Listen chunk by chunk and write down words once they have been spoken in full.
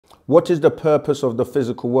What is the purpose of the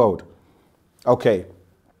physical world? Okay,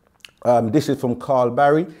 this is from Carl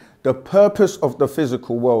Barry. The purpose of the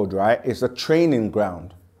physical world, right, is a training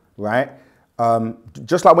ground, right?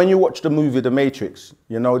 Just like when you watch the movie The Matrix,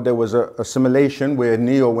 you know, there was a simulation where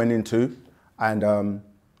Neo went into, and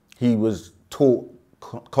he was taught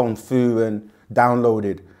Kung Fu and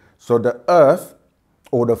downloaded. So the earth,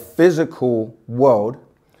 or the physical world,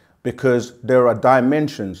 because there are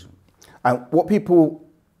dimensions. And what people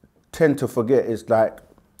tend to forget is like,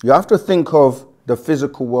 you have to think of the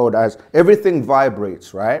physical world as everything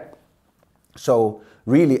vibrates, right? So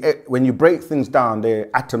really, when you break things down, they're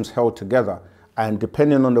atoms held together. And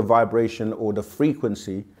depending on the vibration or the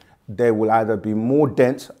frequency, they will either be more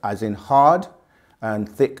dense, as in hard and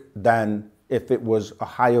thick, than if it was a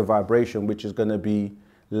higher vibration, which is going to be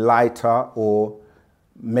lighter or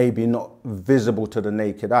maybe not visible to the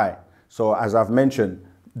naked eye. So as I've mentioned,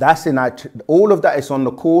 that's all of that is on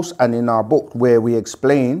the course and in our book, where we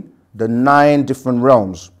explain the 9 different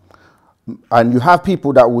realms. And you have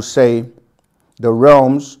people that will say the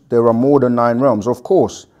realms, there are more than 9 realms, of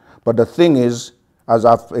course. But the thing is, as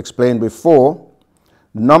I've explained before,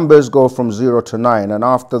 numbers go from 0 to 9. And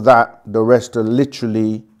after that, the rest are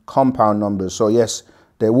literally compound numbers. So yes,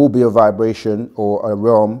 there will be a vibration or a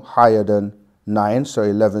realm higher than 9, so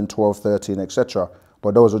 11, 12, 13, etc.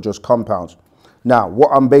 But those are just compounds. Now, what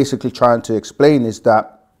I'm basically trying to explain is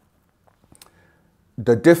that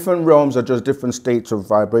the different realms are just different states of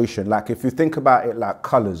vibration. Like if you think about it like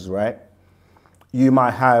colors, right? You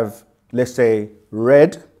might have, let's say,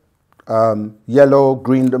 red, yellow,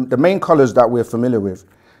 green, the main colors that we're familiar with.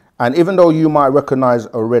 And even though you might recognize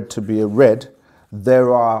a red to be a red,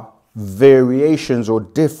 there are variations or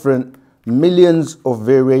different millions of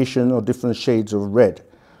variation or different shades of red.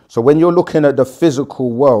 So when you're looking at the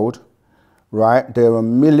physical world, right, there are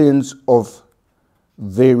millions of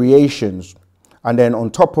variations. And then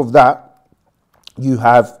on top of that, you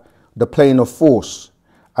have the plane of force.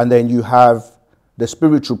 And then you have the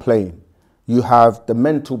spiritual plane. You have the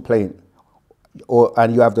mental plane.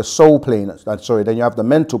 And you have the soul plane. Then you have the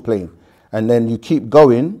mental plane. And then you keep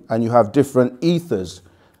going and you have different ethers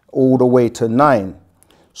all the way to 9.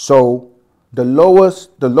 So the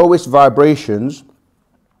lowest vibrations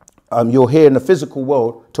you're here in the physical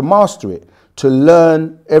world to master it, to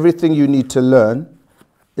learn everything you need to learn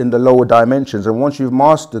in the lower dimensions. And once you've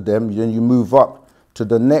mastered them, then you move up to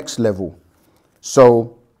the next level.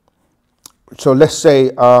 So let's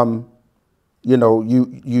say, you know,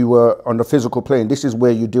 you were on the physical plane. This is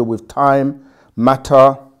where you deal with time,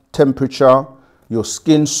 matter, temperature, your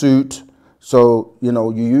skin suit. So, you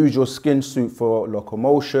know, you use your skin suit for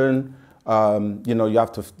locomotion. You know, you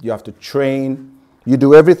have to train. You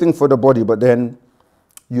do everything for the body, but then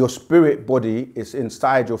your spirit body is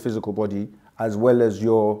inside your physical body, as well as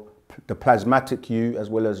the plasmatic you, as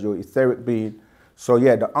well as your etheric being. So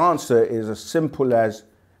yeah, the answer is as simple as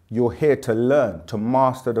you're here to learn, to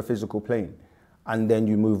master the physical plane, and then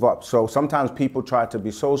you move up. So sometimes people try to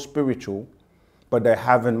be so spiritual, but they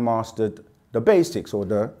haven't mastered the basics or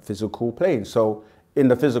the physical plane. So in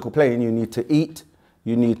the physical plane, you need to eat,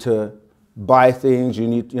 you need to buy things, you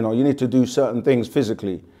need to do certain things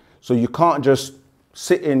physically. So you can't just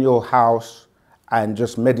sit in your house and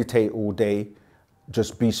just meditate all day,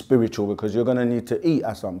 just be spiritual, because you're going to need to eat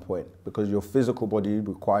at some point, because your physical body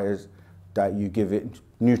requires that you give it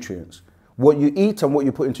nutrients. What you eat and what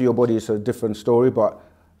you put into your body is a different story, but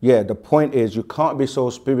yeah, the point is you can't be so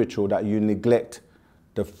spiritual that you neglect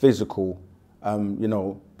the physical. You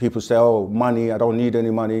know, people say, oh, money, I don't need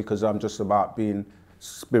any money because I'm just about being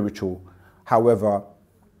spiritual. However,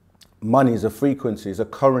 money is a frequency, it's a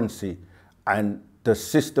currency, and the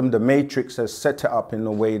system, the matrix has set it up in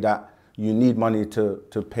a way that you need money to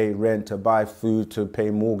pay rent, to buy food, to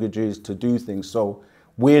pay mortgages, to do things. So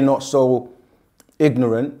we're not so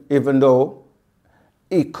ignorant, even though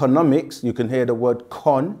economics, you can hear the word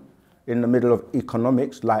con in the middle of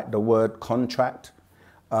economics, like the word contract.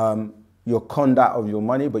 You're conned out of your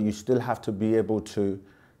money, but you still have to be able to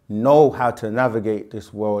know how to navigate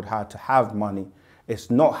this world, how to have money.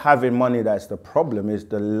 It's not having money that's the problem, it's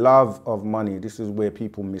the love of money. This is where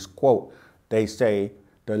people misquote. They say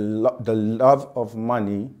the love of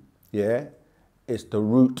money, yeah, is the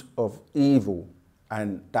root of evil.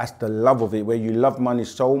 And that's the love of it, where you love money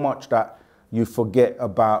so much that you forget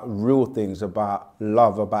about real things, about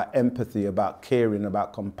love, about empathy, about caring,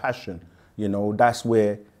 about compassion. You know, that's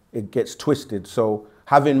where it gets twisted. So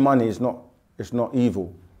having money is not, it's not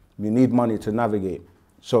evil. You need money to navigate.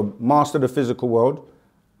 So master the physical world,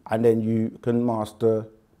 and then you can master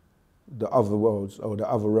the other worlds or the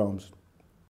other realms.